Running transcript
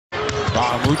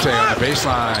Bahamute on the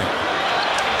baseline.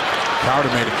 Crowder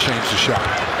made him change the shot.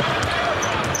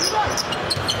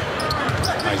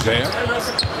 Isaiah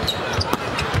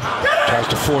tries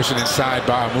to force it inside.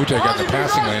 Bahamute got in the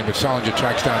passing lane, but Solinger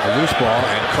tracks down the loose ball,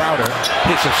 and Crowder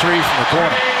hits a three from the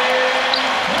corner.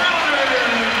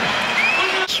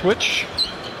 Switch.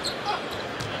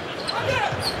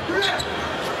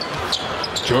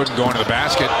 Jordan going to the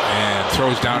basket and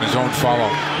throws down his own follow.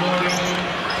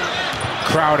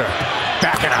 Crowder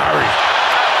back in a hurry.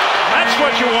 That's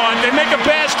what you want. They make a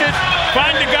basket,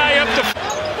 find the guy up the.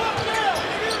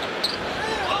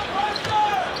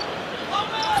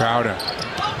 Crowder.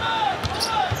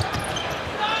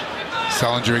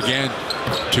 Solinger again.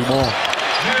 Two more.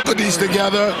 Put these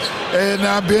together,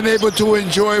 and being able to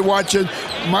enjoy watching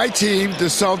my team, the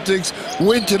Celtics,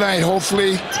 win tonight.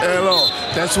 Hopefully,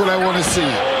 that's what I want to see.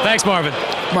 Thanks, Marvin.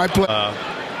 My play.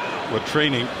 We're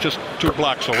training just 2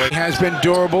 blocks away. He has been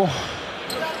durable.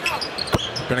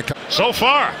 So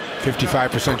far,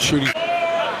 55% shooting.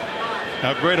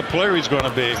 how great a player he's going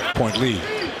to be. Point lead.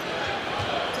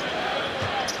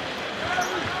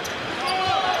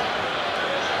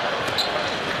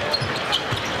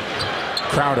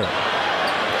 Crowder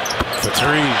for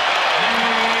three.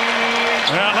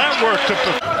 Well, that worked at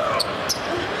the.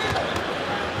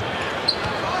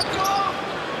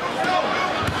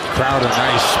 Crowder,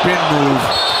 nice spin move,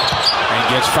 and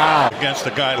gets fouled. Against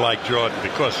a guy like Jordan,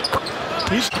 because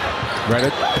he's.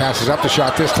 Reddit passes up the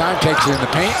shot this time, takes it in the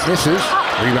paint, misses.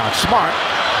 Rebound Smart.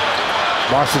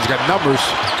 Boston's got numbers.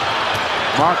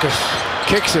 Marcus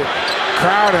kicks it.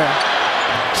 Crowder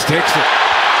sticks it.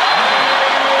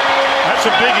 That's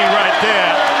a biggie right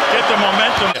there. Get the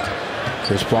momentum.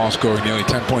 Chris Paul scoring nearly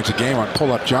 10 points a game on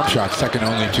pull-up jump shots, second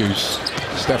only to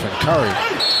Stephen Curry.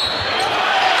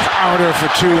 Crowder for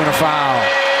 2 and a foul.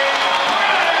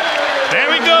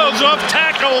 There he goes, off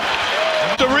tackle.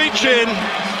 To reach in.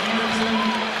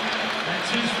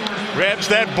 Grabs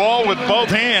that ball with both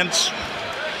hands.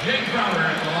 Jae Crowder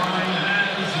at the line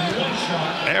has 1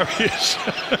 shot. There he is.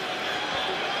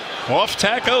 Off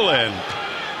tackle and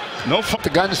no. The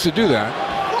guns to do that.